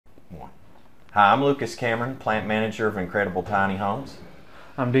Hi, I'm Lucas Cameron, plant manager of Incredible Tiny Homes.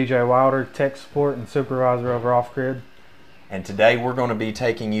 I'm DJ Wilder, tech support and supervisor over Off-Grid. And today we're going to be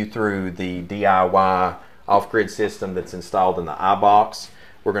taking you through the DIY off-grid system that's installed in the iBox.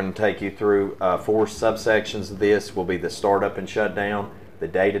 We're going to take you through 4 subsections of this. Will be the startup and shutdown, the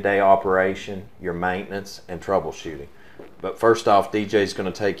day-to-day operation, your maintenance, and troubleshooting. But first off, DJ is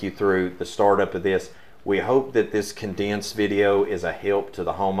going to take you through the startup of this. We hope that this condensed video is a help to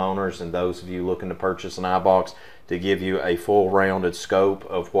the homeowners and those of you looking to purchase an iBox to give you a full rounded scope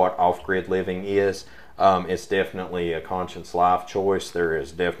of what off-grid living is. It's definitely a conscious life choice. There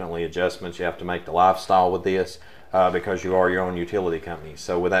is definitely adjustments you have to make to lifestyle with this because you are your own utility company.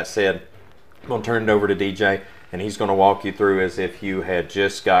 So with that said, I'm going to turn it over to DJ and he's going to walk you through as if you had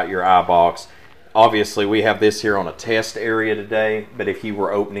just got your iBox. Obviously, we have this here on a test area today, but if you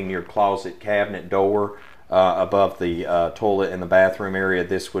were opening your closet cabinet door above the toilet in the bathroom area,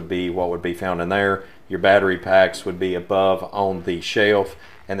 this would be what would be found in there. Your battery packs would be above on the shelf,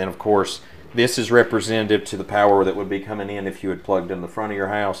 and then of course this is representative to the power that would be coming in if you had plugged in the front of your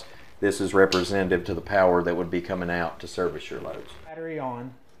house. This is representative to the power that would be coming out to service your loads. Battery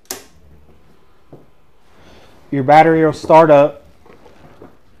on. Your battery will start up.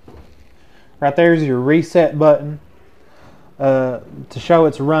 Right there is your reset button to show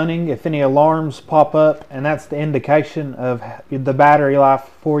it's running if any alarms pop up, and that's the indication of the battery life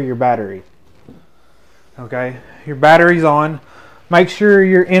for your battery. Okay, your battery's on. Make sure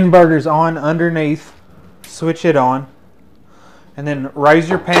your inverter's on underneath. Switch it on. And then raise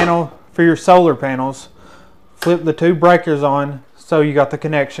your panel for your solar panels. Flip the 2 breakers on so you got the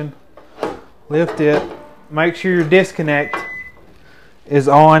connection. Lift it. Make sure your disconnect is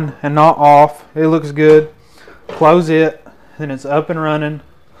on and not off. It looks good. Close it, then it's up and running.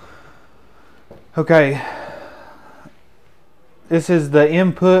 Okay, this is the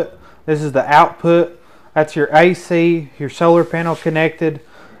input, this is the output. That's your AC, your solar panel connected.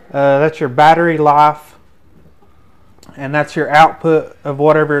 That's your battery life, and that's your output of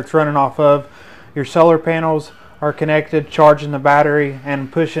whatever it's running off of. Your solar panels are connected, charging the battery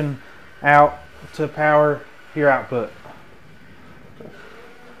and pushing out to power your output.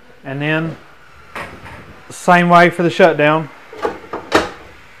 And then same way for the shutdown.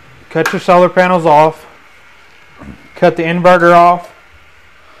 Cut your solar panels off, cut the inverter off,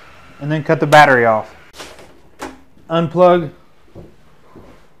 and then cut the battery off. Unplug,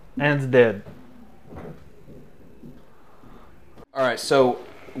 and it's dead. Alright, so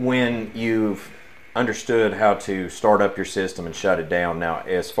when you've understood how to start up your system and shut it down, now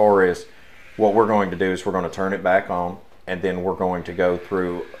as far as what we're going to do is we're going to turn it back on, and then we're going to go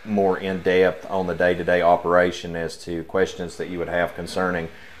through more in-depth on the day-to-day operation as to questions that you would have concerning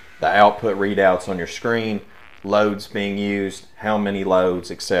the output readouts on your screen, loads being used, how many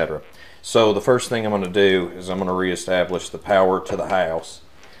loads, etc. So the first thing I'm going to do is I'm going to reestablish the power to the house.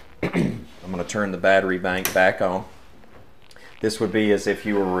 I'm going to turn the battery bank back on. This would be as if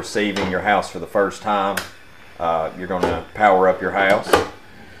you were receiving your house for the first time. You're going to power up your house.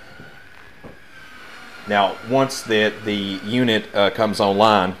 Now, once the unit comes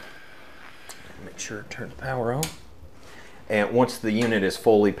online, make sure to turn the power on. And once the unit is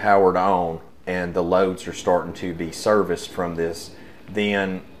fully powered on and the loads are starting to be serviced from this,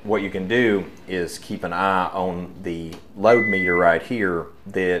 then what you can do is keep an eye on the load meter right here,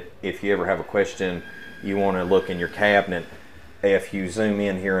 that if you ever have a question, you want to look in your cabinet. If you zoom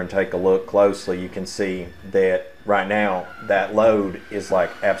in here and take a look closely, you can see that right now that load is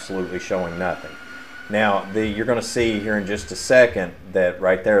like absolutely showing nothing. Now, you're going to see here in just a second that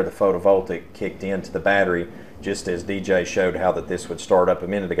right there the photovoltaic kicked into the battery, just as DJ showed how that this would start up a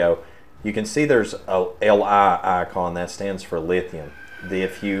minute ago. You can see there's a Li icon that stands for lithium.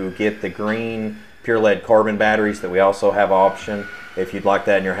 If you get the green pure lead carbon batteries that we also have option, if you'd like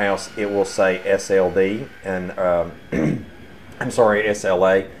that in your house, it will say SLD and I'm sorry,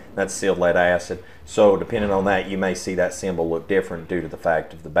 SLA. That's sealed lead acid. So depending on that, you may see that symbol look different due to the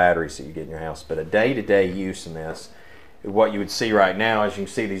fact of the batteries that you get in your house. But a day-to-day use in this, what you would see right now is you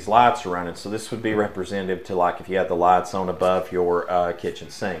can see these lights are running. So this would be representative to like if you had the lights on above your kitchen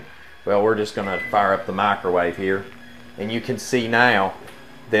sink. Well, we're just going to fire up the microwave here. And you can see now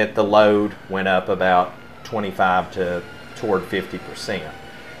that the load went up about 25 to toward 50%.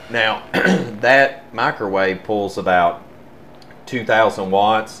 Now, that microwave pulls about 2,000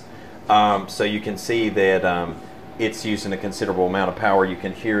 watts. So you can see that it's using a considerable amount of power. You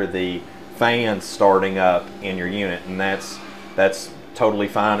can hear the fans starting up in your unit, and that's totally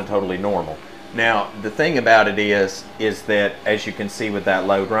fine and totally normal. Now, the thing about it is that, as you can see with that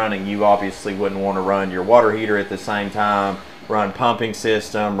load running, you obviously wouldn't want to run your water heater at the same time, run pumping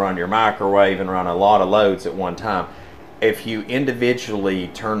system, run your microwave, and run a lot of loads at one time. If you individually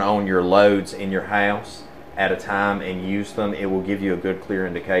turn on your loads in your house at a time and use them, it will give you a good clear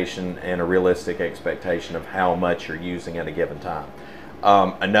indication and a realistic expectation of how much you're using at a given time.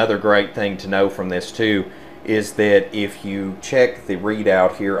 Another great thing to know from this too is that if you check the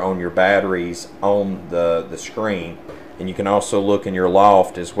readout here on your batteries on the screen, and you can also look in your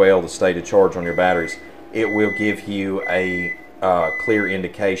loft as well, the state of charge on your batteries, it will give you a clear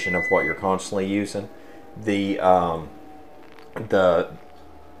indication of what you're constantly using. The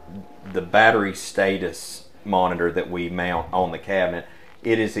battery status monitor that we mount on the cabinet,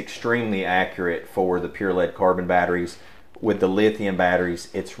 it is extremely accurate for the pure lead carbon batteries. With the lithium batteries,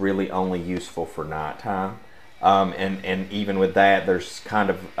 it's really only useful for nighttime. And even with that, there's kind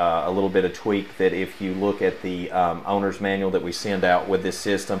of a little bit of tweak that if you look at the owner's manual that we send out with this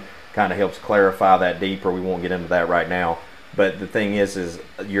system, kind of helps clarify that deeper. We won't get into that right now. But the thing is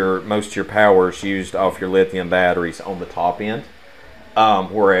most of your power is used off your lithium batteries on the top end,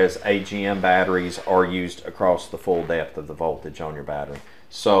 whereas AGM batteries are used across the full depth of the voltage on your battery.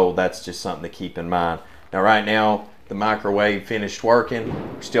 So that's just something to keep in mind. Now right now, the microwave finished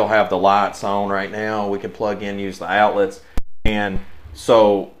working. We still have the lights on right now. We can plug in, use the outlets. And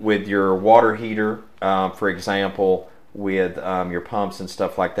so with your water heater, for example, with your pumps and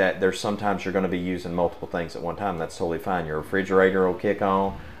stuff like that, there's sometimes you're going to be using multiple things at one time. That's totally fine. Your refrigerator will kick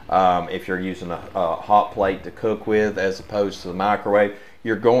on. If you're using a hot plate to cook with as opposed to the microwave,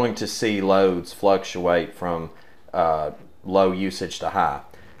 you're going to see loads fluctuate from low usage to high.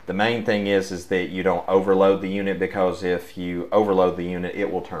 The main thing is that you don't overload the unit, because if you overload the unit,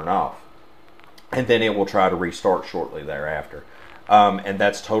 it will turn off. And then it will try to restart shortly thereafter. And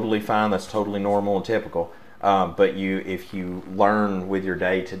that's totally fine. That's totally normal and typical. But if you learn with your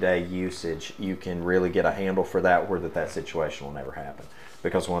day-to-day usage, you can really get a handle for that, where that situation will never happen.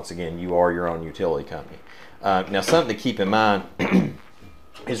 Because once again, you are your own utility company. Now something to keep in mind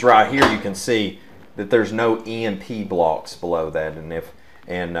is right here you can see that there's no EMP blocks below that.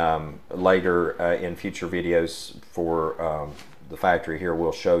 And later in future videos for the factory here,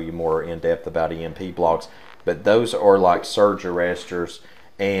 we'll show you more in depth about EMP blocks. But those are like surge arresters,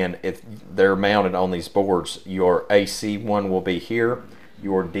 and if they're mounted on these boards, your AC one will be here,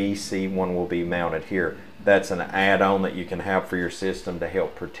 your DC one will be mounted here. That's an add-on that you can have for your system to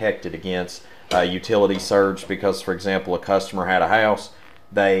help protect it against utility surge. Because, for example, a customer had a house,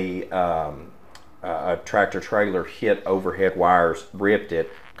 a tractor trailer hit overhead wires, ripped it,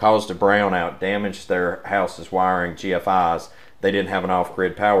 caused a brownout, damaged their house's wiring, GFIs. They didn't have an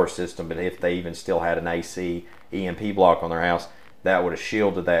off-grid power system, but if they even still had an AC EMP block on their house, that would have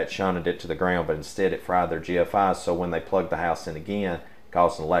shielded that, shunted it to the ground, but instead it fried their GFIs, so when they plugged the house in again, it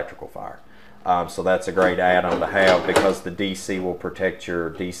caused an electrical fire. So that's a great add-on to have, because the DC will protect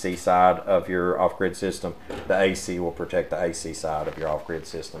your DC side of your off-grid system. The AC will protect the AC side of your off-grid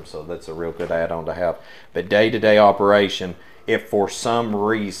system. So that's a real good add-on to have. But day-to-day operation, if for some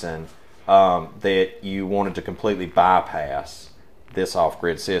reason that you wanted to completely bypass this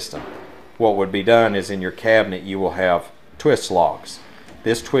off-grid system, what would be done is in your cabinet you will have twist locks.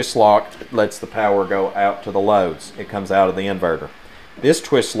 This twist lock lets the power go out to the loads. It comes out of the inverter. This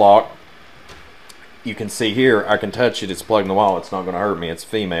twist lock, you can see here, I can touch it, it's plugged in the wall, it's not going to hurt me, it's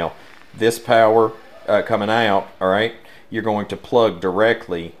female. This power coming out, all right, you're going to plug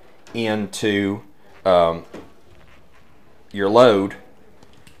directly into your load,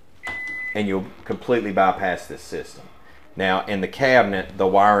 and you'll completely bypass this system. Now in the cabinet, the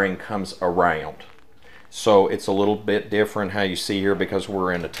wiring comes around, so it's a little bit different how you see here, because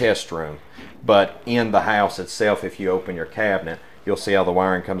we're in a test room. But in the house itself, if you open your cabinet, you'll see how the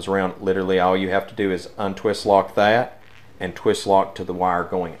wiring comes around. Literally all you have to do is untwist lock that and twist lock to the wire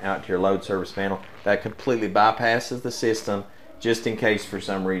going out to your load service panel. That completely bypasses the system, just in case for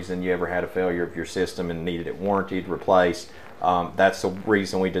some reason you ever had a failure of your system and needed it warranted, replaced. That's the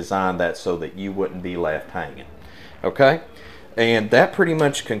reason we designed that, so that you wouldn't be left hanging. Okay, and that pretty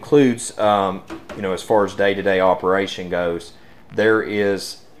much concludes as far as day-to-day operation goes. There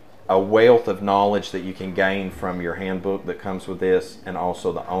is a wealth of knowledge that you can gain from your handbook that comes with this, and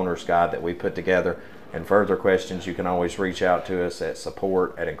also the owner's guide that we put together. And further questions, you can always reach out to us at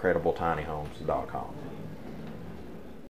support@IncredibleTinyHomes.com.